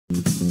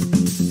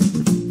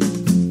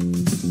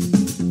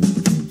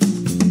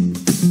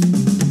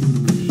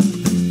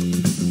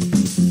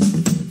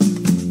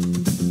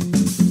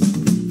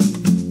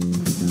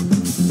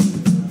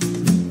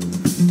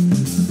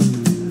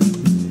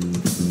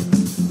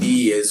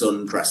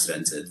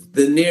Unprecedented.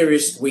 The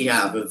nearest we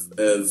have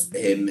of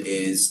him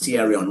is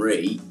Thierry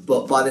Henry,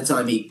 but by the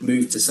time he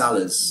moved to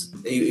Salah's,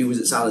 he was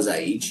at Salah's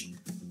age,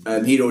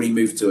 he'd already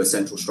moved to a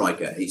central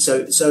striker.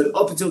 So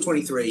up until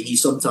 23, he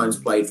sometimes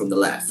played from the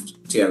left,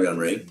 Thierry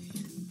Henry.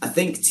 I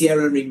think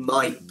Thierry Henry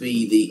might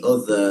be the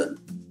other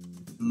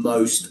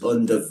most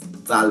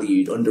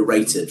undervalued,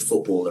 underrated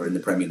footballer in the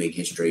Premier League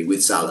history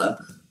with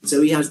Salah.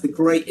 So he has the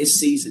greatest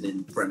season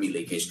in Premier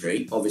League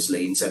history,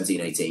 obviously in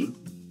 17-18.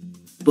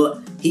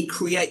 But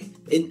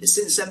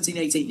since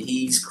 17-18,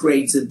 he's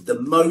created the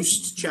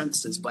most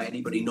chances by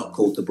anybody not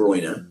called De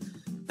Bruyne.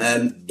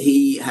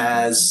 He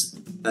has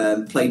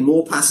played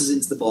more passes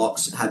into the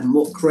box,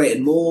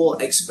 created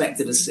more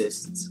expected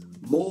assists,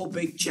 more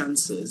big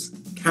chances,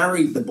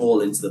 carried the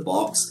ball into the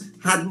box,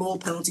 had more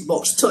penalty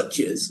box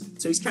touches.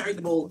 So he's carried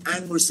the ball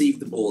and received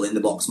the ball in the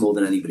box more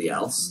than anybody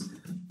else.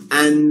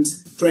 And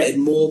created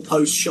more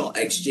post-shot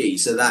XG,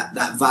 so that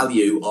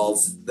value of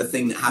the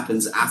thing that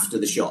happens after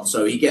the shot.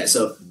 So he gets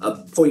a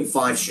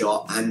 0.5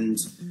 shot, and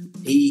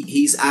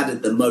he's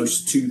added the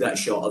most to that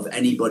shot of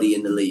anybody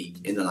in the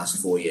league in the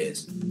last 4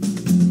 years.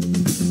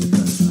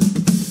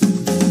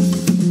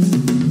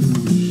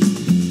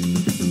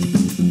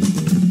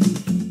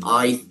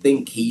 I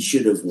think he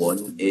should have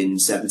won in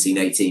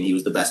 17-18. He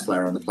was the best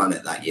player on the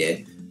planet that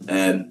year.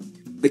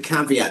 The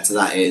caveat to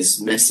that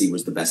is Messi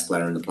was the best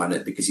player on the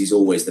planet, because he's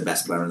always the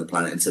best player on the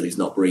planet until he's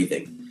not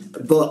breathing.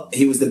 But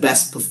he was the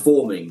best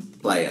performing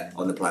player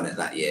on the planet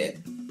that year.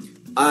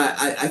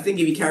 I think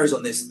if he carries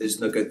on this, there's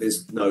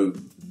no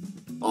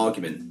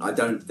argument. I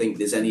don't think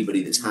there's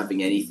anybody that's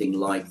having anything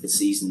like the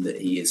season that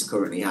he is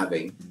currently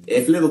having.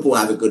 If Liverpool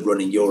have a good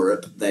run in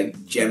Europe, they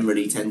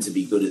generally tend to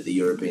be good at the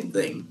European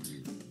thing.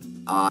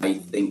 I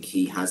think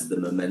he has the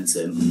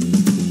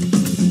momentum.